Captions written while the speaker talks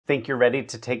Think you're ready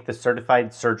to take the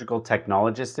Certified Surgical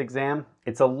Technologist exam?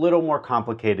 It's a little more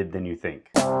complicated than you think.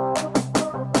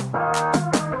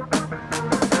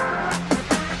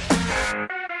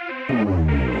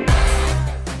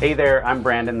 Hey there, I'm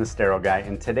Brandon, the Sterile Guy,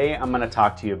 and today I'm going to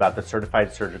talk to you about the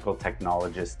Certified Surgical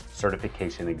Technologist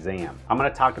certification exam. I'm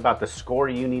going to talk about the score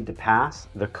you need to pass,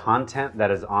 the content that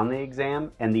is on the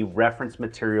exam, and the reference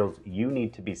materials you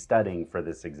need to be studying for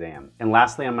this exam. And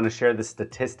lastly, I'm going to share the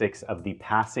statistics of the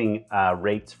passing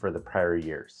rates for the prior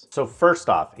years. So first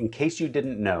off, in case you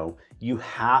didn't know, you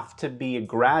have to be a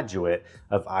graduate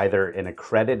of either an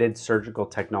accredited surgical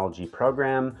technology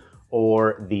program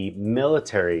or the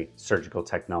military surgical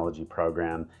technology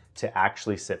program to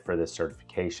actually sit for this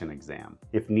certification exam.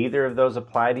 If neither of those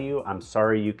apply to you, I'm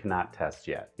sorry you cannot test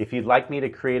yet. If you'd like me to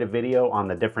create a video on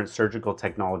the different surgical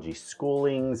technology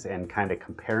schoolings and kind of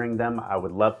comparing them, I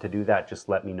would love to do that. Just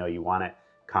let me know you want it.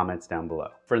 Comments down below.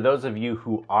 For those of you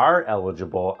who are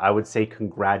eligible, I would say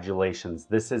congratulations.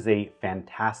 This is a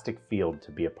fantastic field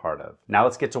to be a part of. Now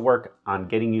let's get to work on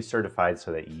getting you certified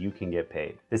so that you can get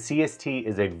paid. The CST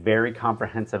is a very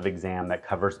comprehensive exam that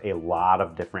covers a lot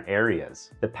of different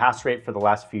areas. The pass rate for the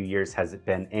last few years has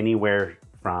been anywhere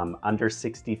from under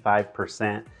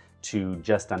 65% to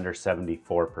just under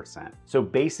 74%. So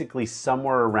basically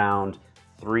somewhere around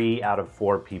 3 out of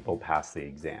 4 people pass the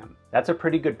exam. That's a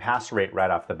pretty good pass rate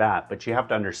right off the bat, but you have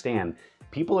to understand,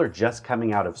 people are just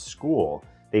coming out of school.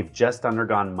 They've just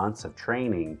undergone months of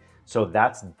training, so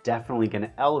that's definitely going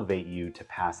to elevate you to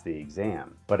pass the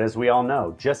exam. But as we all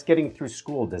know, just getting through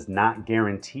school does not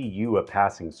guarantee you a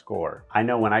passing score. I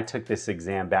know when I took this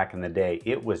exam back in the day,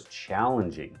 it was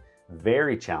challenging.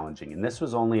 Very challenging, and this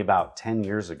was only about 10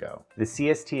 years ago. The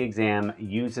CST exam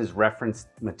uses reference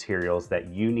materials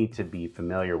that you need to be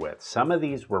familiar with. Some of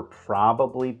these were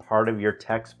probably part of your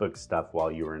textbook stuff while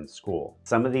you were in school.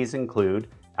 Some of these include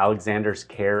Alexander's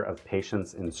Care of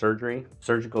Patients in Surgery,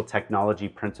 Surgical Technology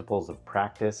Principles of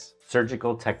Practice,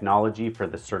 Surgical Technology for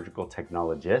the Surgical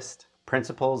Technologist,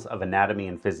 Principles of Anatomy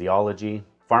and Physiology,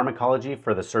 Pharmacology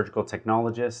for the Surgical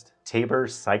Technologist,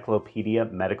 Tabor's Cyclopedia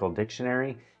Medical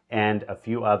Dictionary, and a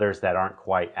few others that aren't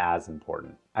quite as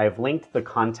important. I have linked the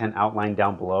content outline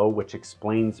down below, which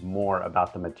explains more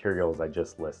about the materials I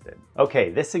just listed.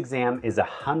 Okay, this exam is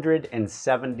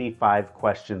 175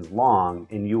 questions long,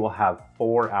 and you will have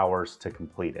 4 hours to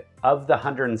complete it. Of the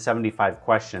 175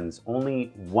 questions,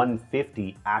 only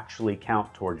 150 actually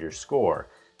count toward your score.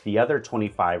 The other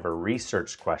 25 are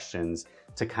research questions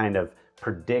to kind of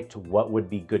predict what would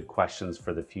be good questions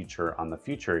for the future on the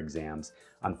future exams.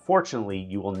 Unfortunately,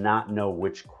 you will not know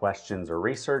which questions are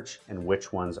research and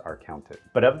which ones are counted.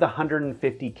 But of the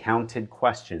 150 counted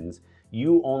questions,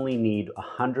 you only need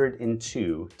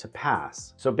 102 to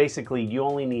pass. So basically, you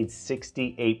only need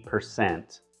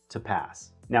 68% to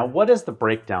pass. Now, what is the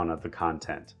breakdown of the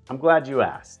content? I'm glad you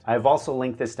asked. I've also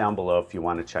linked this down below if you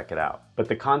want to check it out. But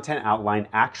the content outline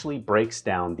actually breaks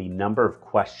down the number of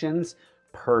questions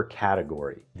per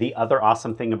category. The other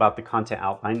awesome thing about the content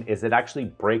outline is it actually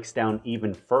breaks down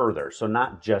even further. So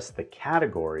not just the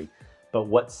category, but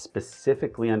what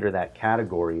specifically under that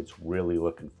category it's really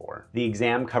looking for. The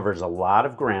exam covers a lot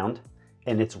of ground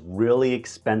and it's really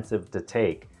expensive to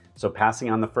take. So passing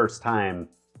on the first time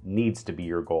needs to be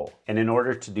your goal. And in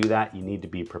order to do that, you need to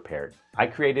be prepared. I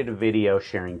created a video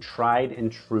sharing tried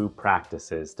and true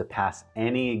practices to pass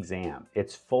any exam.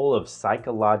 It's full of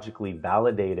psychologically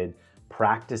validated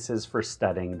practices for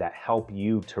studying that help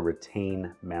you to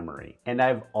retain memory. And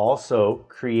I've also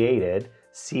created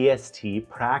CST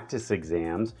practice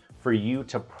exams for you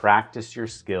to practice your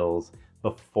skills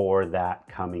before that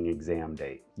coming exam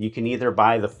date. You can either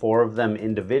buy the 4 of them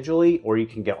individually, or you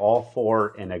can get all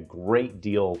 4 in a great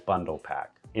deal bundle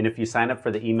pack. And if you sign up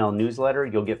for the email newsletter,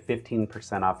 you'll get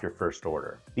 15% off your first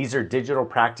order. These are digital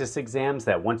practice exams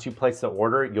that once you place the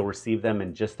order, you'll receive them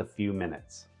in just a few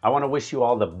minutes. I want to wish you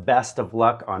all the best of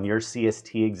luck on your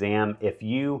CST exam. If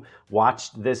you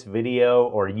watched this video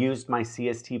or used my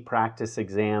CST practice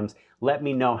exams, let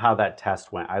me know how that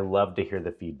test went. I love to hear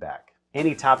the feedback.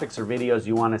 Any topics or videos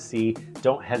you want to see,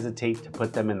 don't hesitate to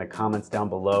put them in the comments down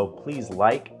below. Please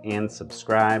like and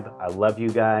subscribe. I love you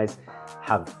guys.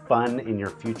 Have fun in your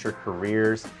future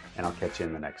careers, and I'll catch you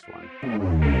in the next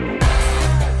one.